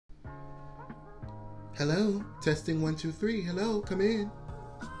Hello, testing 1 2 3. Hello, come in.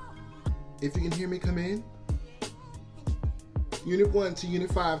 If you can hear me, come in. Unit 1 to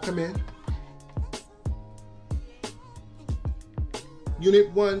Unit 5, come in. Unit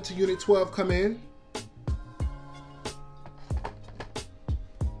 1 to Unit 12, come in.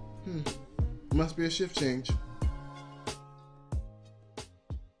 Must be a shift change.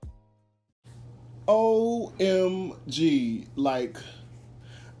 OMG, like,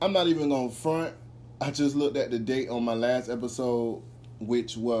 I'm not even gonna front. I just looked at the date on my last episode,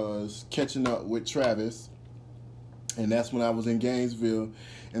 which was catching up with Travis, and that's when I was in Gainesville,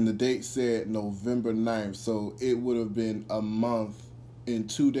 and the date said November 9th, so it would have been a month in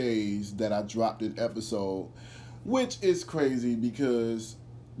 2 days that I dropped an episode, which is crazy because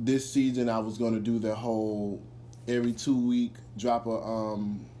this season I was going to do the whole every 2 week drop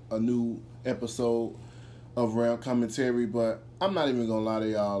a new episode of R.A.M commentary, but I'm not even gonna lie to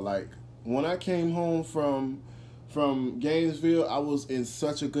y'all, like, when I came home from Gainesville, I was in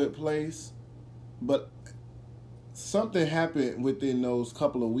such a good place, but something happened within those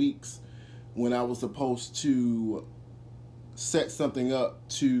couple of weeks when I was supposed to set something up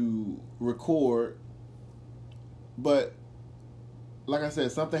to record, but like I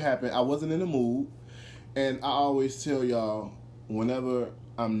said, something happened. I wasn't in the mood, and I always tell y'all, whenever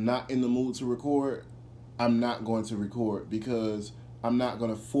I'm not in the mood to record, I'm not going to record because I'm not going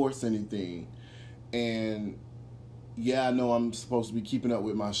to force anything. And yeah, I know I'm supposed to be keeping up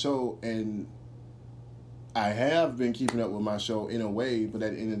with my show, and I have been keeping up with my show in a way, but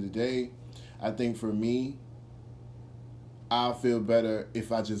at the end of the day, I think for me, I'll feel better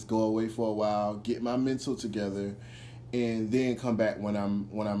if I just go away for a while, get my mental together, and then come back when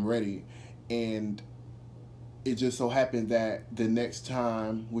I'm ready. And it just so happened that the next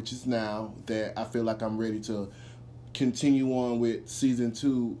time, which is now, that I feel like I'm ready to continue on with season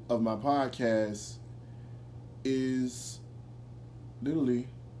 2 of my podcast is literally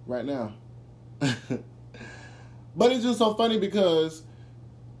right now. But it's just so funny because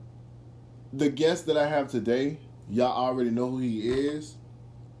the guest that I have today, y'all already know who he is.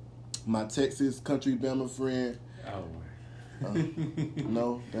 My Texas country Bama friend. Oh.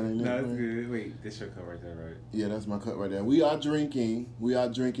 No, that ain't it. No, that's good. Wait, this your cut right there, right? Yeah, that's my cut right there. We are drinking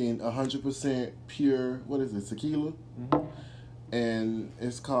 100% pure, what is it, tequila? Mm-hmm. And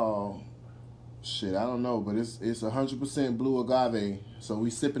it's called, I don't know, but it's 100% blue agave. So we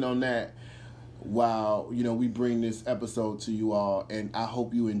sipping on that while, we bring this episode to you all, and I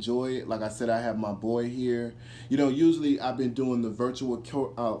hope you enjoy it. Like I said, I have my boy here. Usually I've been doing the virtual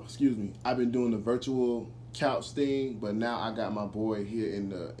couch thing, but now I got my boy here in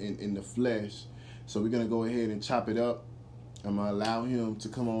the flesh. So we're gonna go ahead and chop it up. I'm gonna allow him to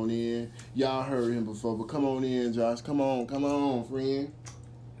come on in. Y'all heard him before, but come on in, Josh. Come on, friend.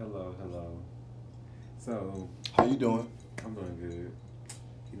 Hello. So, how you doing? I'm doing good.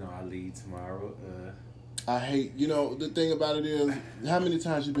 I leave tomorrow. I hate. The thing about it is, how many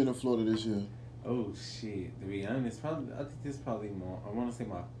times you been to Florida this year? Oh shit! To be honest, I think this is probably more. I want to say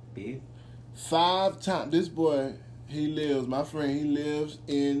my 5th. 5 times. This boy, my friend, he lives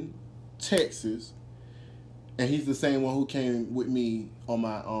in Texas, and he's the same one who came with me on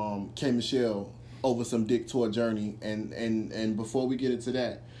my K Michelle over some dick tour journey. And before we get into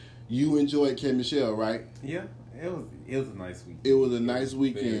that, you enjoyed K Michelle, right? Yeah, it was a nice weekend. It was a nice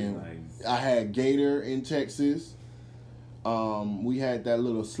weekend. Very nice. I had Gator in Texas. We had that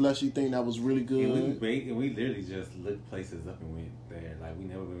little slushy thing that was really good. And we literally just looked places up and went there. Like, we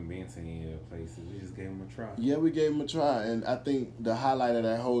never been to any other places. We just gave them a try. Yeah, we gave them a try. And I think the highlight of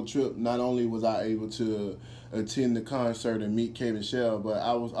that whole trip, not only was I able to attend the concert and meet K Michelle, but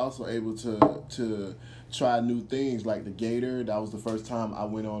I was also able to try new things like the Gator. That was the first time I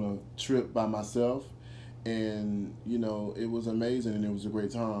went on a trip by myself. And, it was amazing and it was a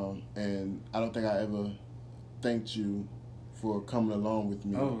great time. And I don't think I ever thanked you for coming along with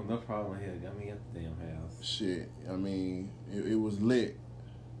me. Oh, no problem. Hell, got me at the damn house. Shit, it was lit.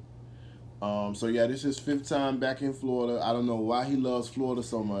 So yeah, this is 5th time back in Florida. I don't know why he loves Florida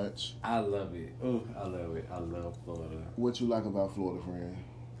so much. I love it. Oh, I love it. I love Florida. What you like about Florida, friend?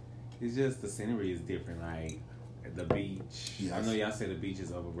 It's just the scenery is different. Like the beach. Yes. I know y'all say the beach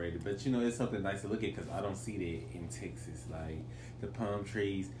is overrated, but it's something nice to look at because I don't see that in Texas. Like the palm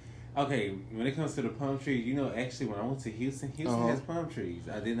trees. Okay, when it comes to the palm trees, actually when I went to Houston has palm trees.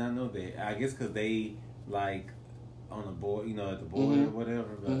 I did not know that. I guess because they like on the board, at the border or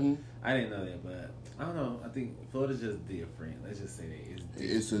whatever. But I didn't know that. But I don't know. I think Florida's just different. Let's just say that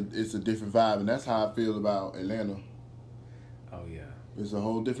it's different. It's a different vibe, and that's how I feel about Atlanta. Oh yeah, it's a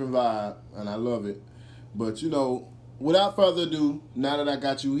whole different vibe, and I love it. But without further ado, now that I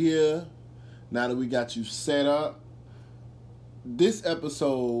got you here, now that we got you set up, this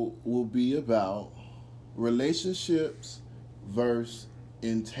episode will be about relationships versus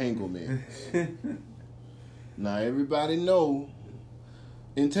entanglements. Now, everybody know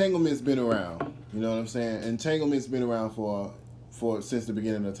entanglement's been around. You know what I'm saying? Entanglement's been around for since the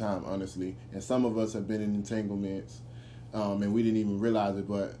beginning of time, honestly. And some of us have been in entanglements, and we didn't even realize it.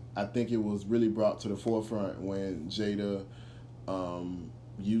 But I think it was really brought to the forefront when Jada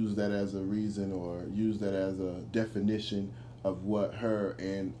used that as a reason or used that as a definition of what her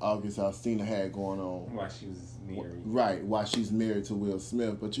and August Alsina had going on. While she was married. Right, while she's married to Will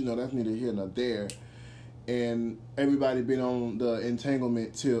Smith. But, that's neither here nor there. And everybody been on the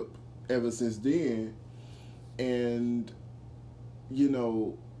entanglement tip ever since then. And,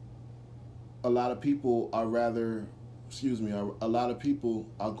 a lot of people are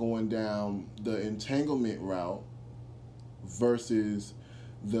going down the entanglement route versus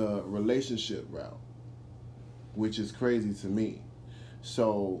the relationship route, which is crazy to me.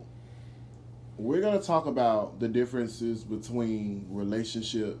 So we're going to talk about the differences between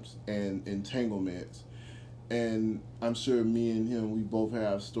relationships and entanglements. And I'm sure me and him, we both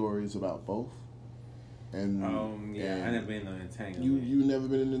have stories about both. And I never been in an entanglement. You never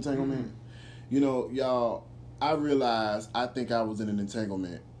been in an entanglement? Mm-hmm. Y'all, I realized I think I was in an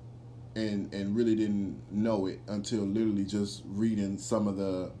entanglement and really didn't know it until literally just reading some of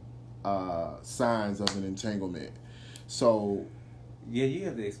the signs of an entanglement. So yeah, you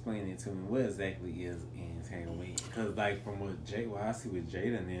have to explain it to me. What exactly is entanglement? Because from what I see with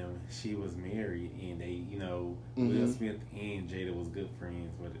Jada and them, she was married and they, mm-hmm. Will Smith and Jada was good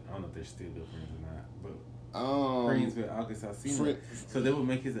friends. But I don't know if they're still good friends or not. But friends with August Alsina. So they would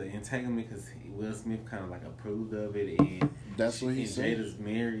make it an entanglement because Will Smith kind of approved of it, and that's what he said. Jada's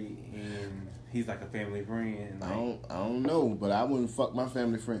married and he's like a family friend. I don't know, but I wouldn't fuck my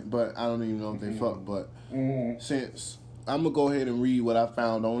family friend. But I don't even know if they fuck. But since I'm gonna go ahead and read what I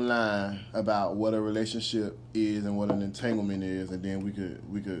found online about what a relationship is and what an entanglement is, and then we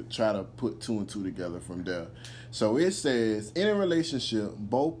could try to put two and two together from there. So it says, in a relationship,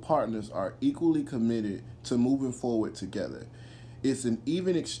 both partners are equally committed to moving forward together. It's an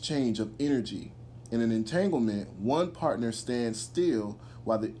even exchange of energy. In an entanglement, one partner stands still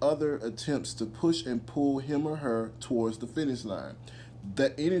while the other attempts to push and pull him or her towards the finish line.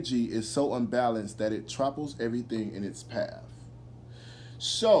 The energy is so unbalanced that it tramples everything in its path.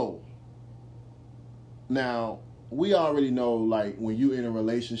 So, now, we already know, when you're in a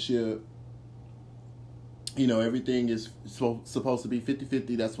relationship, everything is supposed to be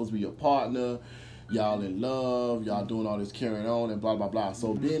 50-50. That's supposed to be your partner. Y'all in love. Y'all doing all this carrying on and blah, blah, blah.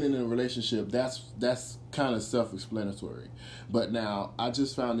 So, being in a relationship, that's kind of self-explanatory. But now, I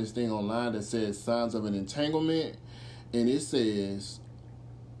just found this thing online that says signs of an entanglement. And it says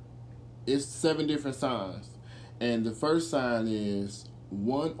it's 7 different signs. And the first sign is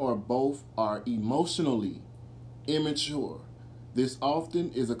one or both are emotionally immature. This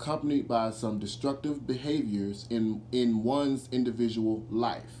often is accompanied by some destructive behaviors in one's individual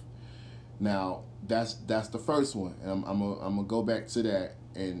life. Now, that's the first one. And I'm gonna go back to that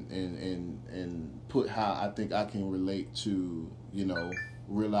and put how I think I can relate to,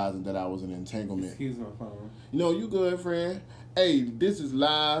 realizing that I was in an entanglement. Excuse my phone. You good, friend. Hey, this is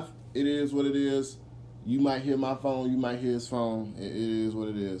live. It is what it is. You might hear my phone. You might hear his phone. It is what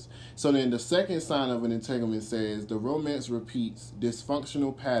it is. So then the second sign of an entanglement says the romance repeats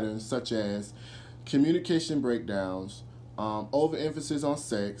dysfunctional patterns such as communication breakdowns, overemphasis on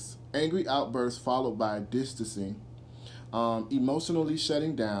sex, angry outbursts followed by distancing, emotionally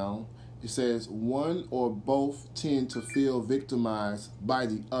shutting down. It says one or both tend to feel victimized by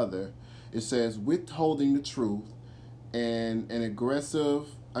the other. It says withholding the truth and an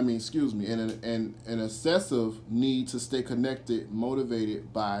excessive need to stay connected,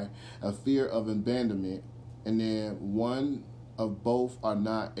 motivated by a fear of abandonment, and then one of both are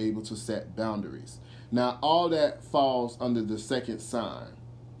not able to set boundaries. Now, all that falls under the second sign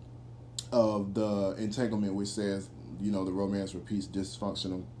of the entanglement, which says, the romance repeats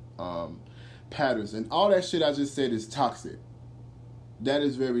dysfunctional patterns. And all that shit I just said is toxic. That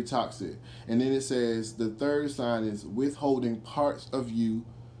is very toxic. And then it says the third sign is withholding parts of you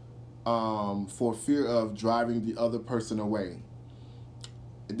for fear of driving the other person away.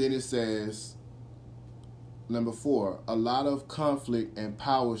 And then it says, number 4, a lot of conflict and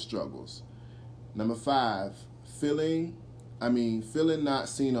power struggles. Number 5, feeling not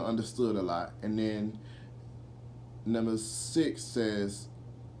seen or understood a lot. And then number 6 says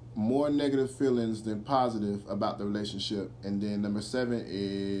more negative feelings than positive about the relationship. And then number 7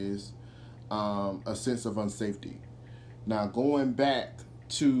 is a sense of unsafety. Now, going back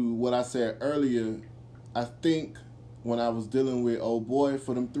to what I said earlier, I think when I was dealing with old boy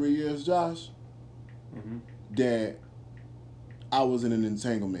for them 3 years, Josh, that I was in an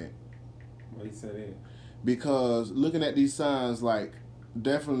entanglement. What he said it? Because looking at these signs, like,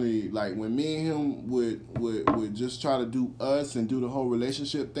 definitely, like, when me and him would just try to do us and do the whole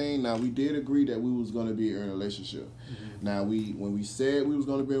relationship thing. Now, we did agree that we was going to be in a relationship. Now, when we said we was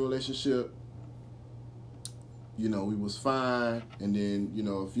going to be in a relationship, you know, we was fine. And then, you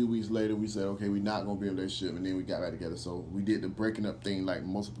know, a few weeks later, we said, okay, we're not going to be in a relationship. And then we got back together. So we did the breaking up thing, like,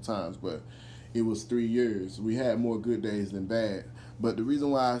 multiple times. But it was 3 years. We had more good days than bad. But the reason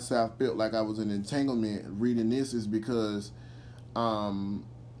why I said I felt like I was in entanglement reading this is because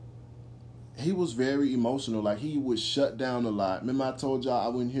he was very emotional. Like, he would shut down a lot. Remember I told y'all I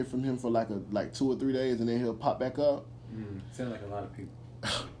wouldn't hear from him for like 2 or 3 days, and then he'll pop back up? Sound like a lot of people.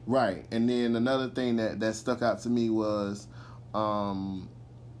 Right. And then another thing that stuck out to me was the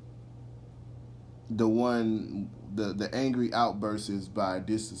angry outbursts is by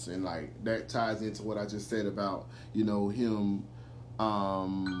distancing. Like, that ties into what I just said about, you know, him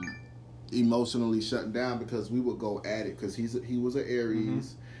emotionally shutting down, because we would go at it, because he was an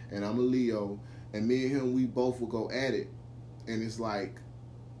Aries and I'm a Leo, and me and him, we both would go at it. And it's like,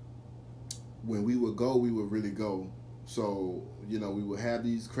 when we would go, we would really go. So, you know, we would have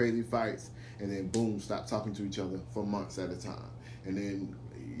these crazy fights, and then boom, stop talking to each other for months at a time. And then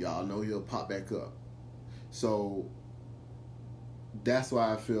y'all know he'll pop back up. So that's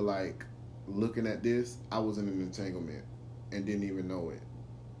why I feel like, looking at this, I was in an entanglement and didn't even know it.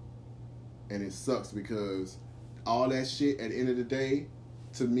 And it sucks, because all that shit, at the end of the day,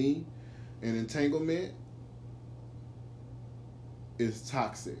 to me, an entanglement is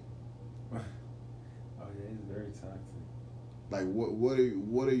toxic. Oh yeah, it's very toxic. Like,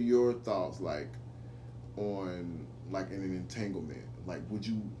 what are your thoughts, like, on, like, in an entanglement? Like, would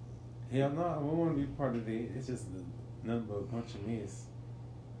you? Hell no, I don't want to be part of it. It's just nothing but a bunch of mess.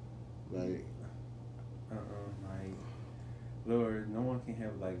 Like, like, Lord, no one can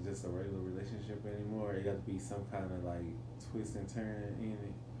have, like, just a regular relationship anymore. It got to be some kind of, like, twist and turn in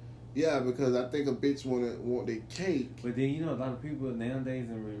it. Yeah, because I think a bitch want their cake. But then, you know, a lot of people nowadays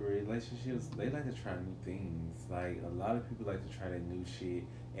in relationships, they like to try new things. Like, a lot of people like to try that new shit,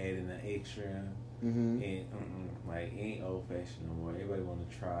 adding an extra, and like, it ain't old fashioned no more. Everybody want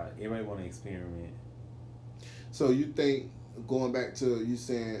to try. Everybody want to experiment. So you think, going back to you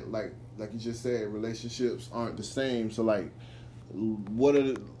saying, like you just said, relationships aren't the same. So, like, what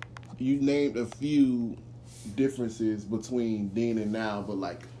are you named a few differences between then and now, but,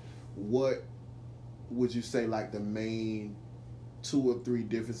 like, what would you say, like, the main 2 or 3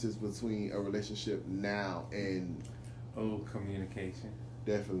 differences between a relationship now and? Communication.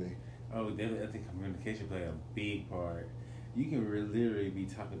 Definitely. Definitely. I think communication play a big part. You can literally be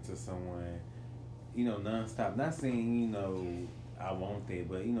talking to someone, you know, nonstop. Not saying, you know, I want that,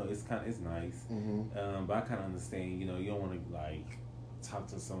 but, you know, it's nice. But I kind of understand, you know, you don't want to, like, talk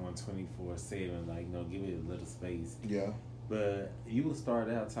to someone 24/7, like, you know, give it a little space. Yeah. But you will start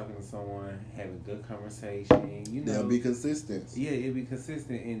out talking to someone, have a good conversation, you know. They'll be consistent. Yeah, it'll be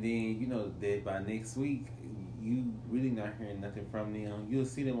consistent, and then, you know, that by next week, you really not hearing nothing from them. You'll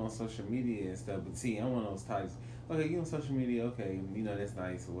see them on social media and stuff, but see, I'm one of those types. Okay, you on social media, okay, you know, that's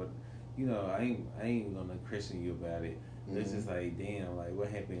nice. What, you know, I ain't gonna question you about it. It's just like, damn, like, what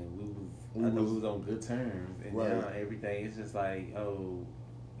happened? I know we was on good terms, and now everything is just like, oh,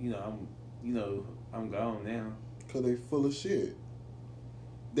 you know, I'm gone now. Cause they full of shit.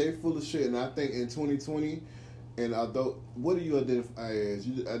 They full of shit, and I think in 2020, and although, what do you identify as?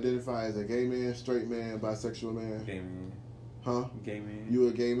 You identify as a gay man, straight man, bisexual man? Gay man. Huh? Gay man. You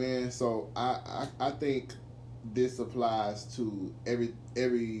a gay man? So I think this applies to every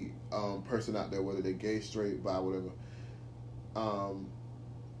person out there, whether they're gay, straight, bi, whatever.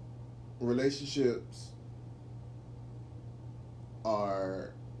 Relationships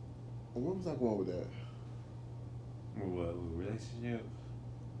are. Where was I going with that? What, relationship?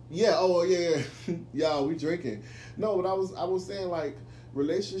 Yeah. Oh, yeah. Y'all, we drinking. No, but I was saying, like,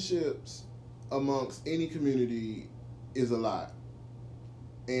 relationships amongst any community is a lot,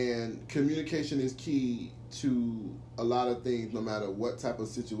 and communication is key to a lot of things, no matter what type of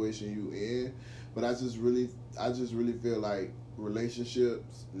situation you in. But I just really feel like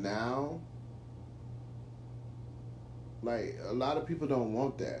relationships now, like, a lot of people don't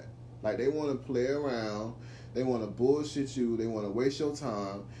want that. Like, they want to play around. They want to bullshit you. They want to waste your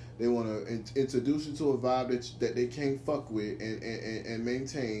time. They want to introduce you to a vibe that they can't fuck with and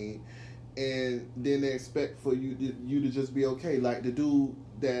maintain. And then they expect for you to just be okay. Like the dude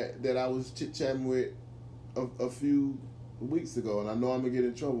that I was chit-chatting with a few weeks ago, and I know I'm gonna get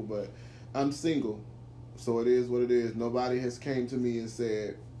in trouble, but I'm single, so it is what it is. Nobody has came to me and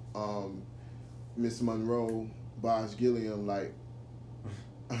said, Miss Monroe, Bosh Gilliam, like,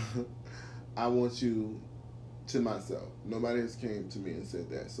 I want you to myself. Nobody has came to me and said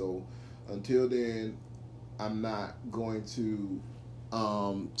that. So until then, I'm not going to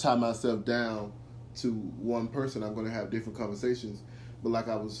tie myself down to one person. I'm going to have different conversations. But like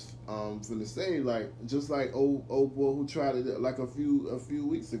I was finna say, like, just like old boy who tried it like a few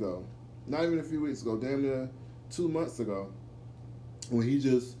weeks ago. Not even a few weeks ago, damn near 2 months ago. When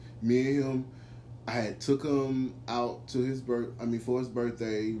me and him, I had took him out to for his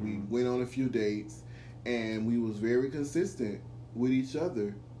birthday. We went on a few dates, and we was very consistent with each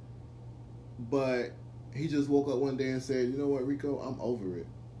other. But he just woke up one day and said, "You know what, Rico, I'm over it."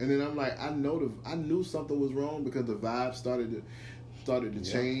 And then I'm like, I knew something was wrong because the vibe started to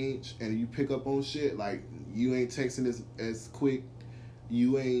change, and you pick up on shit like you ain't texting as quick.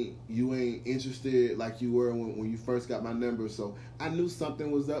 You ain't interested like you were when you first got my number. So I knew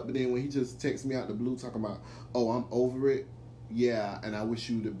something was up. But then when he just texted me out the blue talking about, "Oh, I'm over it, yeah, and I wish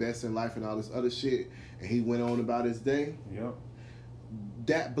you the best in life," and all this other shit, and he went on about his day. Yep.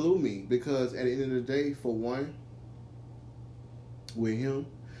 That blew me because at the end of the day, for one, with him,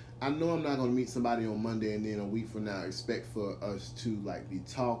 I know I'm not gonna meet somebody on Monday and then a week from now expect for us to like be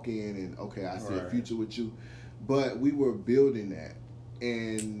talking and okay, I see a future with you, but we were building that.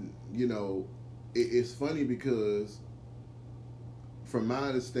 And, you know, it's funny because from my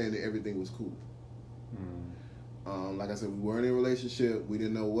understanding, everything was cool. Like I said, we weren't in a relationship. We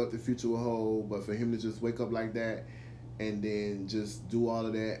didn't know what the future would hold. But for him to just wake up like that and then just do all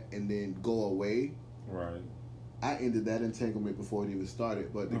of that and then go away. Right. I ended that entanglement before it even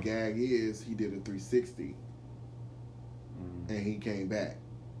started. But the gag is he did a 360 and he came back.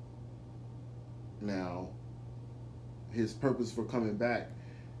 Now, his purpose for coming back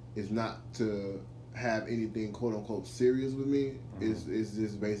is not to have anything quote unquote serious with me. It's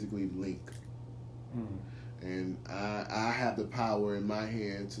just basically link. And I have the power in my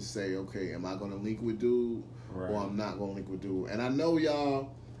hand to say, okay, am I gonna link with dude or I'm not gonna link with dude? And I know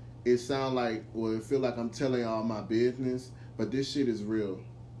y'all, it sound like, well, it feel like I'm telling y'all my business, but this shit is real.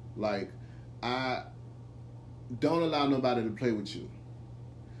 Like, I don't allow nobody to play with you.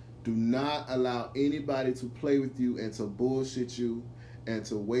 Do not allow anybody to play with you and to bullshit you and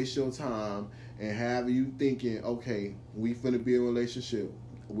to waste your time and have you thinking, okay, we finna be in a relationship.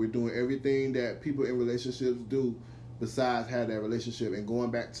 We're doing everything that people in relationships do besides have that relationship. And going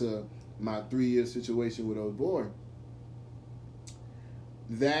back to my 3-year situation with old boy,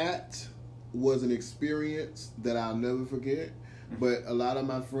 that was an experience that I'll never forget. But a lot of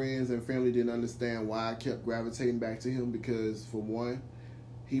my friends and family didn't understand why I kept gravitating back to him because, for one,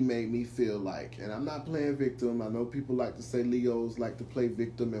 he made me feel like, and I'm not playing victim. I know people like to say Leos like to play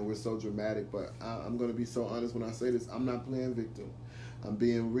victim and we're so dramatic, but I'm going to be so honest when I say this. I'm not playing victim. I'm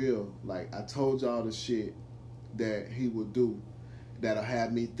being real. Like, I told y'all the shit that he would do that'll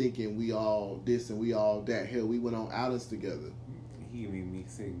have me thinking we all this and we all that. Hell, we went on outings together. He gave me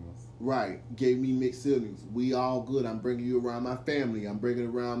mixed signals. Right. Gave me mixed signals. We all good. I'm bringing you around my family. I'm bringing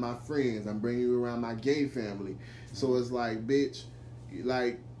around my friends. I'm bringing you around my gay family. So it's like, bitch,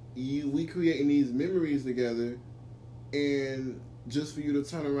 like, we creating these memories together, and just for you to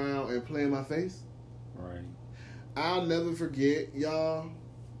turn around and play in my face. Right. I'll never forget, y'all.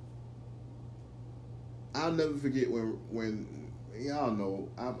 I'll never forget when y'all know.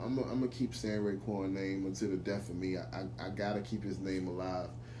 I'm gonna keep saying Raekwon's name until the death of me. I gotta keep his name alive,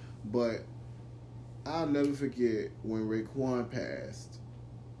 but I'll never forget when Raekwon passed,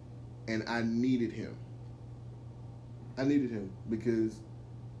 and I needed him. I needed him because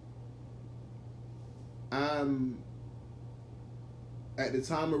I'm at the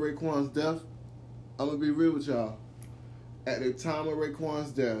time of Raekwon's death. I'm gonna be real with y'all. At the time of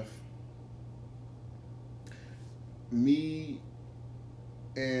Raekwon's death, me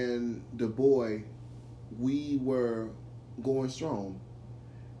and the boy, we were going strong,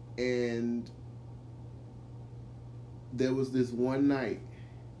 and there was this one night,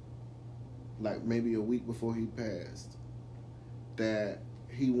 like maybe a week before he passed, that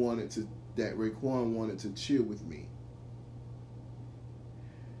Raekwon wanted to chill with me.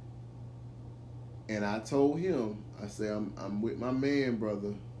 And I told him, I said, I'm with my man,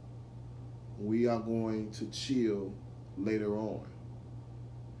 brother. We are going to chill later on.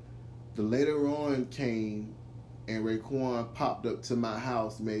 The later on came, and Raekwon popped up to my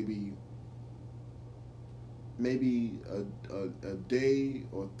house maybe a day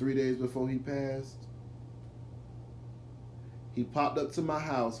or 3 days before he passed. He popped up to my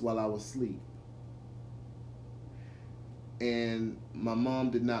house while I was asleep. and my mom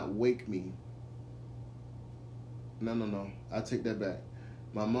did not wake me. No. I take that back.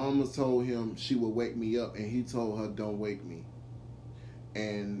 My mama told him she would wake me up, and he told her, don't wake me.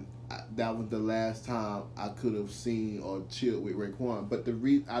 And that was the last time I could have seen or chilled with Raekwon. But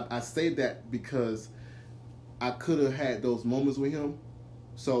I say that because I could have had those moments with him.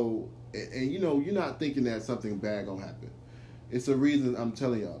 So, and you know, you're not thinking that something bad gonna happen. It's a reason I'm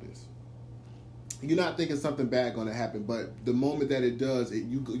telling y'all this. You're not thinking something bad gonna happen, but the moment that it does,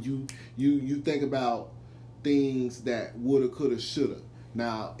 you think about things that woulda, coulda, shoulda.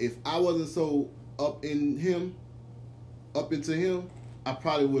 Now, if I wasn't so up into him, I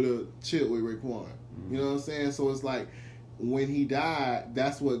probably would have chilled with Raekwon. You know what I'm saying? So it's like, when he died,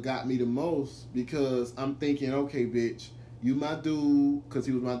 that's what got me the most, because I'm thinking, okay, bitch, you my dude, because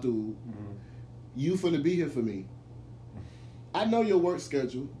he was my dude. You finna be here for me. I know your work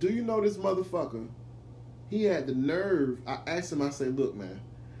schedule. Do you know this motherfucker? He had the nerve. I asked him, I say, look, man,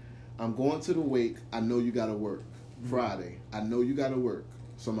 I'm going to the wake. I know you gotta work. Friday. I know you gotta work.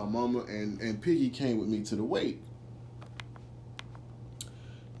 So my mama and Piggy came with me to the wake.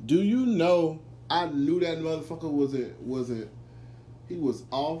 Do you know, I knew that motherfucker wasn't, he was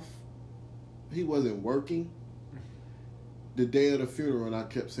off. He wasn't working. The day of the funeral, and I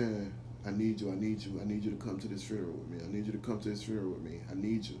kept saying, I need you to come to this funeral with me. I need you to come to this funeral with me. I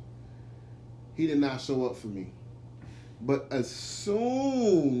need you. He did not show up for me. But as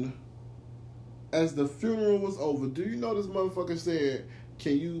soon as the funeral was over, do you know this motherfucker said,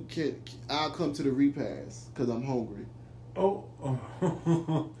 I'll come to the repast because I'm hungry. Oh.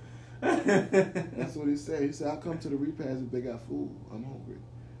 That's what he said. He said, I'll come to the repast if they got food. I'm hungry.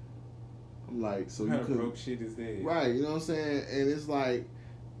 I'm like, so you could. Broke shit is that? Right, you know what I'm saying? And it's like,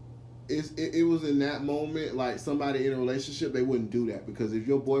 it was in that moment, like somebody in a relationship, they wouldn't do that, because if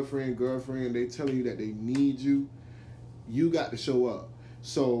your boyfriend, girlfriend, they telling you that they need you, you got to show up.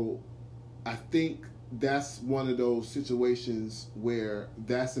 So I think that's one of those situations where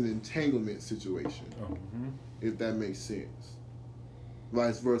that's an entanglement situation, if that makes sense.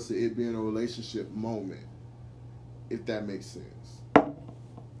 Vice versa, it being a relationship moment, if that makes sense.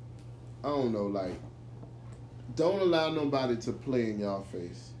 I don't know, like, don't allow nobody to play in y'all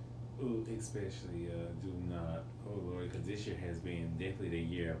face. Ooh, especially, do not. Oh, Lord, because this year has been definitely the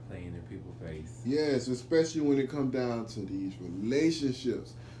year of playing in people's face. Yes, especially when it comes down to these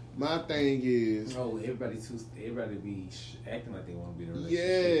relationships. My thing is... Oh, everybody be acting like they want to be in a relationship.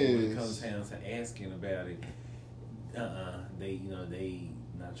 Yes. When it comes down to asking about it, they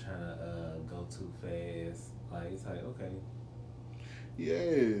not trying to go too fast. Like, it's like, okay.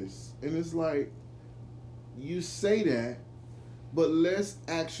 Yes. And it's like, you say that, but let's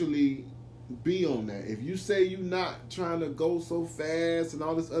actually be on that. If you say you not trying to go so fast and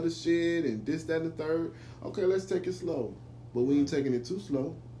all this other shit and this, that, and the third, okay, let's take it slow. But we ain't taking it too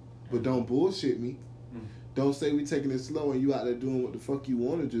slow. But don't bullshit me. Don't say we taking it slow and you out there doing what the fuck you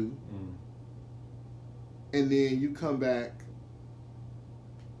want to do. And then you come back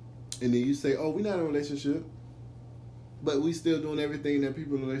and then you say, oh, we not in a relationship. But we still doing everything that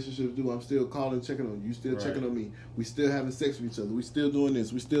people in relationships do. I'm still calling, checking on you. You still checking on me. We still having sex with each other. We still doing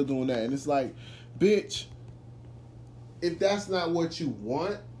this. We still doing that. And it's like, bitch, if that's not what you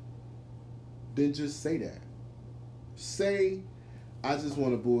want, then just say that. Say, I just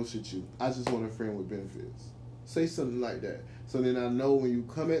want to bullshit you. I just want a friend with benefits. Say something like that. So then I know when you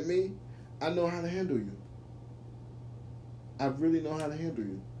come at me, I know how to handle you. I really know how to handle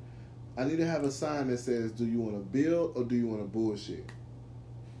you. I need to have a sign that says, do you want to build or do you want to bullshit?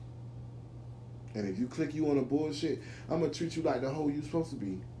 And if you click you want to bullshit, I'm going to treat you like the hoe you supposed to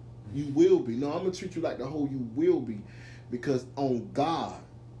be. You will be. No, I'm going to treat you like the hoe you will be. Because on God,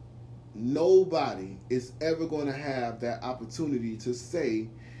 nobody is ever going to have that opportunity to say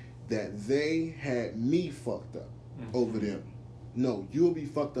that they had me fucked up over them. No, you'll be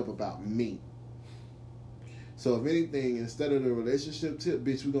fucked up about me. So if anything, instead of the relationship tip,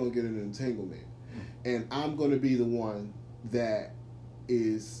 bitch, we're going to get an entanglement. And I'm going to be the one that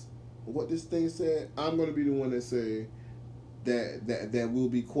is, what this thing said, I'm going to be the one that say that will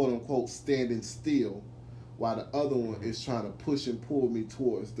be quote unquote standing still while the other one is trying to push and pull me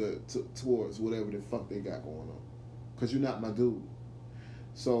towards towards whatever the fuck they got going on. Because you're not my dude.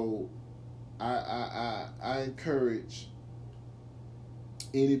 So I encourage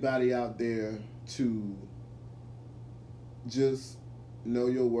anybody out there to just know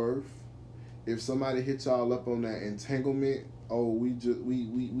your worth. If somebody hits y'all up on that entanglement, oh, we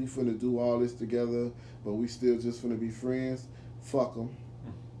finna do all this together, but we still just finna be friends, fuck them.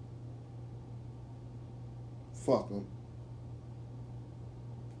 Fuck them.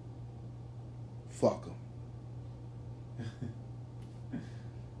 Fuck them.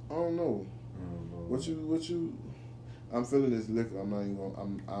 I don't know. What you? I'm feeling this liquor. I'm not even gonna.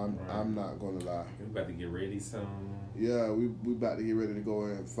 I'm not gonna lie. We about to get ready soon. Yeah, we about to get ready to go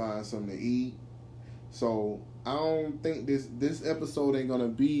and find something to eat. So I don't think this episode ain't gonna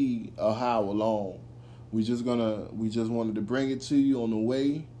be a hour long. We just wanted to bring it to you on the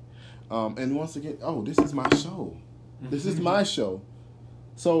way. And once again, this is my show. This is my show.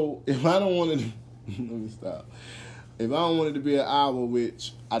 So if I don't want it, let me stop. If I don't want it to be an hour,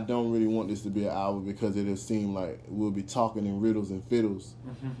 which I don't really want this to be an hour because it'll seem like we'll be talking in riddles and fiddles,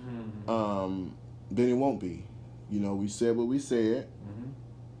 then it won't be. You know, we said what we said.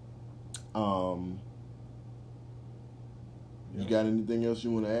 You got anything else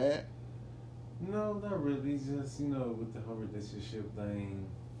you want to add? No, not really. Just, with the whole relationship thing,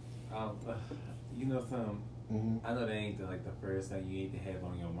 something. Mm-hmm. I know that ain't the first thing you need to have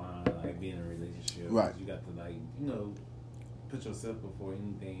on your mind, like being in a relationship. Right. You got to put yourself before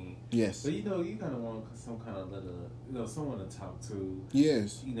anything. Yes. But you kind of want some kind of someone to talk to.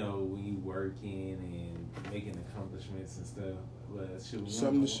 Yes. When you working and making accomplishments and stuff. But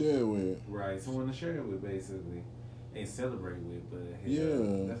something to share with. Right. Someone to share it with, basically. And celebrate with, but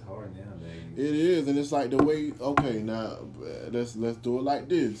that's hard nowadays. It is, and it's like the way. Okay, now let's do it like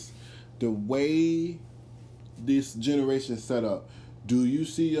this. The way this generation set up, do you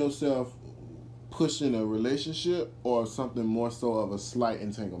see yourself pushing a relationship or something more so of a slight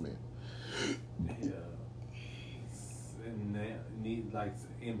entanglement? Yeah,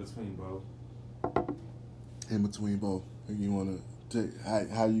 in between both. In between both. You want to take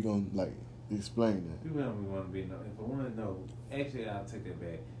how you gonna explain that? People don't want to be in. If I want to know, actually, I'll take that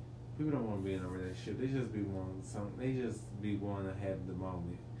back. People don't want to be in a relationship. They just be wanting to have the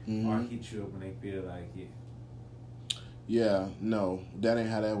moment, or hit you up when they feel like it. Yeah, no, that ain't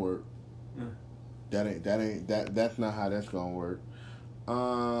how that work. That's not how that's gonna work.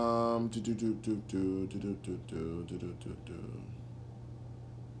 I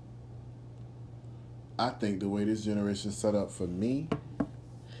think the way this generation set up for me,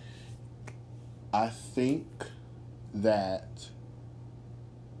 I think that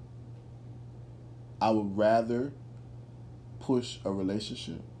I would rather push a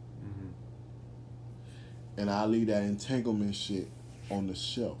relationship, and I'll leave that entanglement shit on the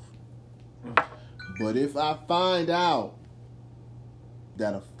shelf. But if I find out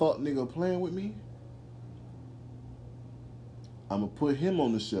that a fuck nigga playing with me, I'm gonna put him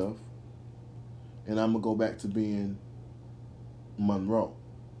on the shelf, and I'm gonna go back to being Monroe.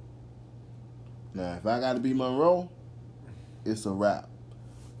 Now, if I gotta be Monroe, it's a wrap.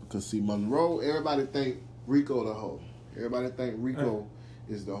 Because see, Monroe, everybody think Rico the hoe. Everybody think Rico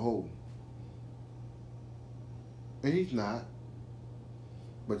is the hoe. And he's not.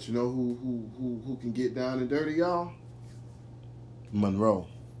 But you know who can get down and dirty, y'all? Monroe.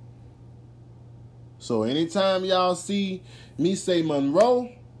 So anytime y'all see me say Monroe,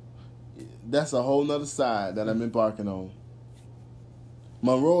 that's a whole nother side that I'm embarking on.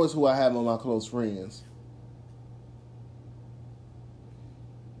 Monroe is who I have on my close friends.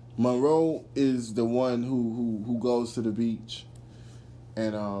 Monroe is the one who goes to the beach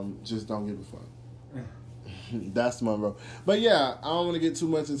and just don't give a fuck. That's Monroe. But yeah, I don't want to get too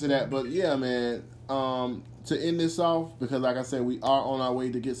much into that. But yeah, man, to end this off, because like I said, we are on our way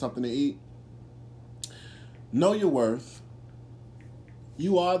to get something to eat. Know your worth.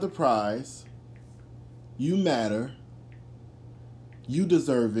 You are the prize. You matter. You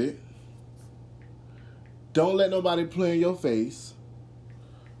deserve it. Don't let nobody play in your face.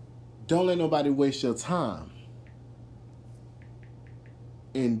 Don't let nobody waste your time.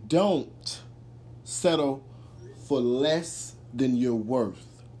 And don't settle for less than you're worth.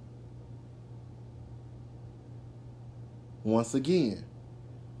 Once again,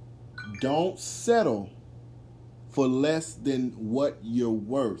 don't settle for less than what you're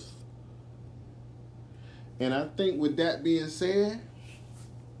worth. And I think with that being said,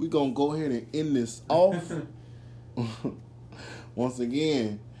 we're going to go ahead and end this off. Once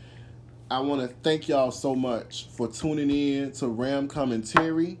again, I want to thank y'all so much for tuning in to R.A.M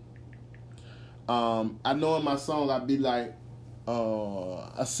Commentary. I know in my song I'd be like,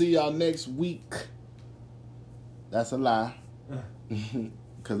 I'll see y'all next week. That's a lie.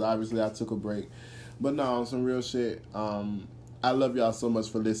 Because obviously I took a break. But no, on some real shit. I love y'all so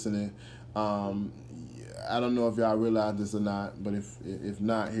much for listening. I don't know if y'all realize this or not, but if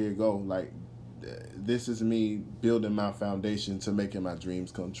not, here you go. Like, this is me building my foundation to making my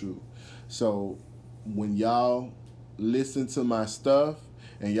dreams come true. So when y'all listen to my stuff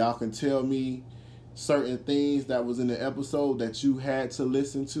and y'all can tell me certain things that was in the episode that you had to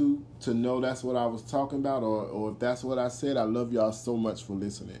listen to know that's what I was talking about, or if that's what I said, I love y'all so much for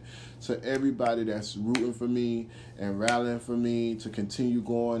listening. To everybody that's rooting for me and rallying for me to continue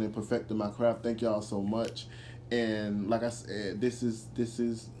going and perfecting my craft, thank y'all so much. And like I said, this is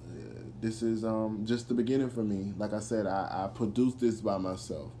just the beginning for me. Like I said, I produced this by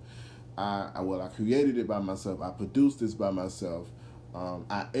myself. I created it by myself. I produced this by myself.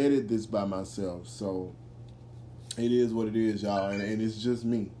 I edited this by myself. So it is what it is, y'all, and it's just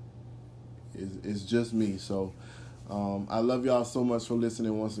me. It's just me. So I love y'all so much for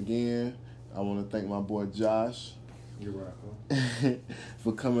listening once again. I want to thank my boy Josh. You're welcome.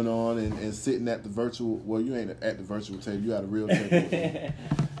 For coming on and sitting at the virtual. Well, you ain't at the virtual table. You at a real table.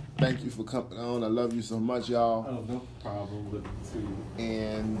 Thank you for coming on. I love you so much, y'all. Oh, no problem. Love you too.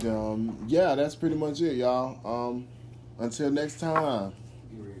 And yeah, that's pretty much it, y'all. Until next time.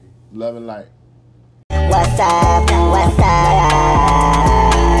 You ready? Love and light. What's up? What's up?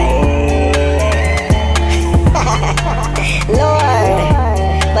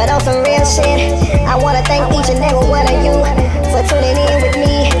 Lord, but on some real shit, I wanna thank each and every one of you for tuning in with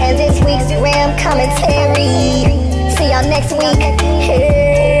me and this week's R.A.M commentary. See y'all next week.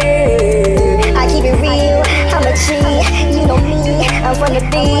 Hey, I keep it real, I'm a G, you know me, I'm from the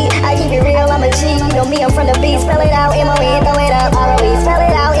B. I keep it real, I'm a G, you know me, I'm from the B. Spell it out, M-O-N, throw it up, R-O-E. Spell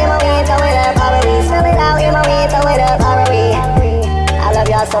it out, M-O-N, throw it up, R-O-E. Spell it out, M-O-N, throw it up, R-O-E. I love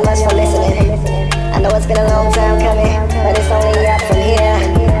y'all so much for listening. I know it's been a long time coming, but it's only up for